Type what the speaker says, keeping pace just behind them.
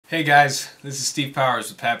Hey guys, this is Steve Powers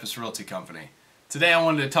with Pappas Realty Company. Today I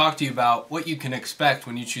wanted to talk to you about what you can expect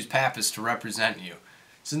when you choose Pappas to represent you.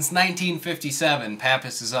 Since 1957,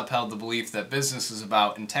 Pappas has upheld the belief that business is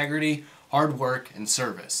about integrity, hard work, and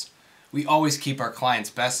service. We always keep our clients'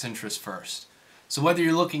 best interests first. So whether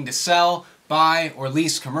you're looking to sell, buy, or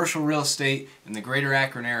lease commercial real estate in the greater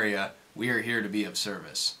Akron area, we are here to be of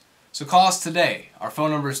service. So call us today. Our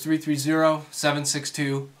phone number is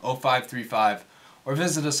 330-762-0535. Or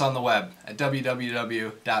visit us on the web at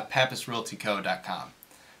www.pappasrealtyco.com.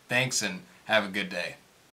 Thanks and have a good day.